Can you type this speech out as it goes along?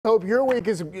Hope your week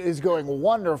is going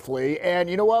wonderfully. And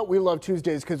you know what? We love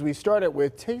Tuesdays because we start it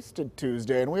with Tasted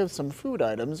Tuesday, and we have some food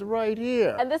items right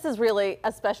here. And this is really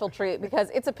a special treat because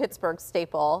it's a Pittsburgh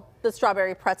staple, the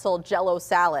Strawberry Pretzel Jello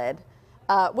Salad,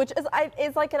 which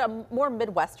is like a more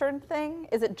Midwestern thing.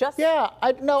 Is it just? Yeah,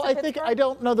 I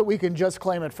don't know that we can just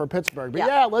claim it for Pittsburgh. But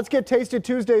yeah, let's get Tasted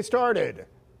Tuesday started.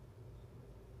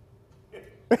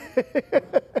 All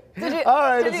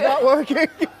right, it's not working.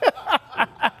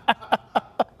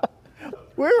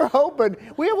 We were hoping,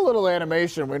 we have a little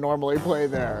animation we normally play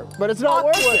there, but it's not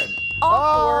working.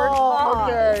 Awkward. Oh,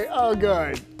 okay. Oh,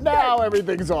 good. Now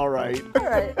everything's all right. All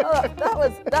right.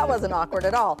 That wasn't awkward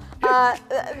at all.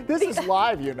 This is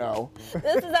live, you know.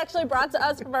 This is actually brought to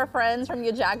us from our friends from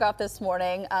Jagoff this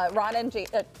morning.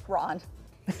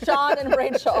 Sean and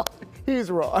Rachel. He's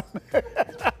Ron.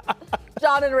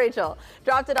 John and Rachel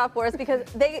dropped it off for us because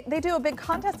they do a big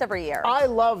contest every year. I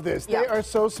love this. They are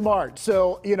so smart.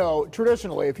 So, you know,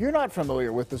 traditionally, if you're not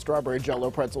familiar with the Strawberry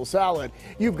Jello Pretzel Salad,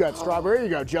 you've got strawberry,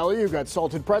 you've got jelly, you've got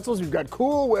salted pretzels, you've got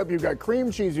Cool Whip, you've got cream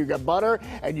cheese, you've got butter,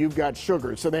 and you've got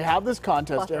sugar. So they have this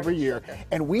contest every year.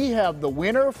 And we have the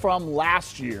winner from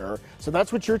last year. So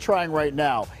that's what you're trying right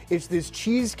now. It's this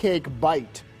cheesecake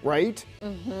bite. Right?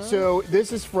 So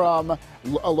this is from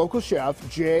a local chef,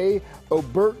 Jay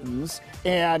O'Burton's,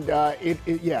 and a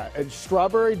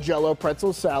strawberry jello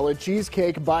pretzel salad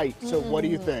cheesecake bite. So what do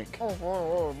you think?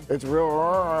 It's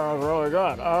really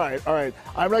good. All right.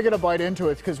 I'm not going to bite into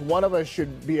it because one of us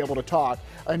should be able to talk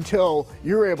until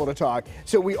you're able to talk.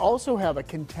 So we also have a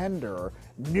contender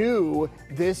new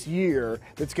this year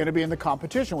that's going to be in the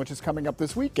competition, which is coming up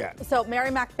this weekend. So Mary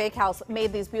Mac Bakehouse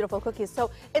made these beautiful cookies. So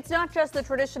it's not just the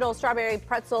traditional strawberry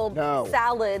pretzel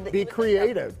salad. Be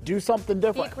creative. Do something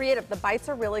different. Be creative. The bites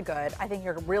are really good. I think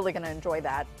you're really going to enjoy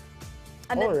that.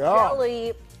 And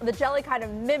the jelly kind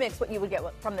of mimics what you would get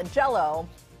from the Jello,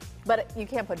 but you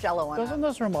can't put Jello on it. Doesn't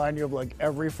this remind you of like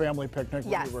every family picnic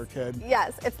when you were a kid?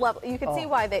 Yes, it's lovely. You can see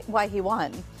why he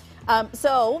won.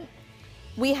 So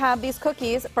we have these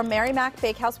cookies from Mary Mac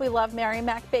Bakehouse. We love Mary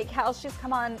Mac Bakehouse. She's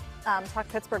come on Talk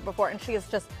Pittsburgh before, and she is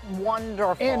just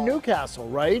wonderful. And Newcastle,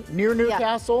 right? Near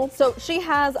Newcastle. Yeah. So she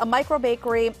has a micro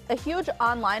bakery, a huge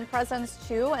online presence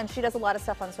too, and she does a lot of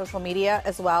stuff on social media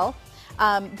as well.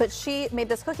 But she made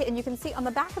this cookie, and you can see on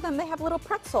the back of them they have little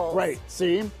pretzels. Right.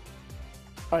 See?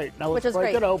 All right. Now let's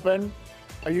break it open.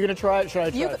 Are you going to try it? Should I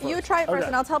try it first? You try it first,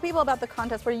 and I'll tell people about the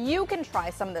contest where you can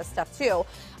try some of this stuff, too.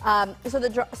 So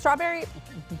the Strawberry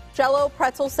Jello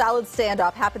Pretzel Salad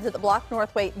Standoff happens at the Block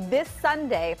Northway this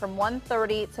Sunday from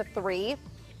 1:30 to 3.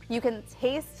 You can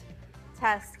taste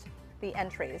test the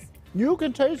entries. You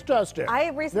can taste test it. I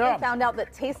recently found out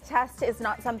that taste test is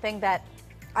not something that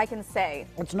I can say.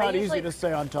 It's not easy to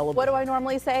say on television. What do I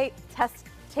normally say?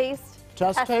 Taste.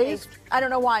 Test taste? I don't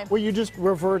know why. Well, you just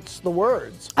reverts the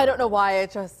words. I don't know why.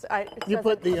 You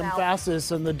put the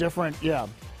emphasis and the different,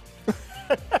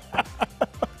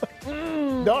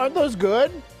 Aren't those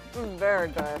good? Very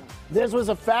good. This was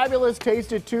a fabulous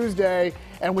Tasted Tuesday,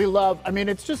 and we love,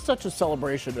 it's just such a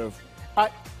celebration of,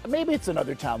 maybe it's in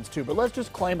other towns too, but let's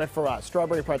just claim it for us.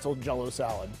 Strawberry Pretzel Jello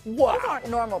Salad. Wow. Those aren't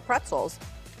normal pretzels.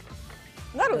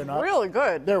 That is really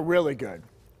good. They're really good.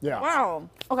 Yeah. Wow.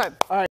 Okay. All right.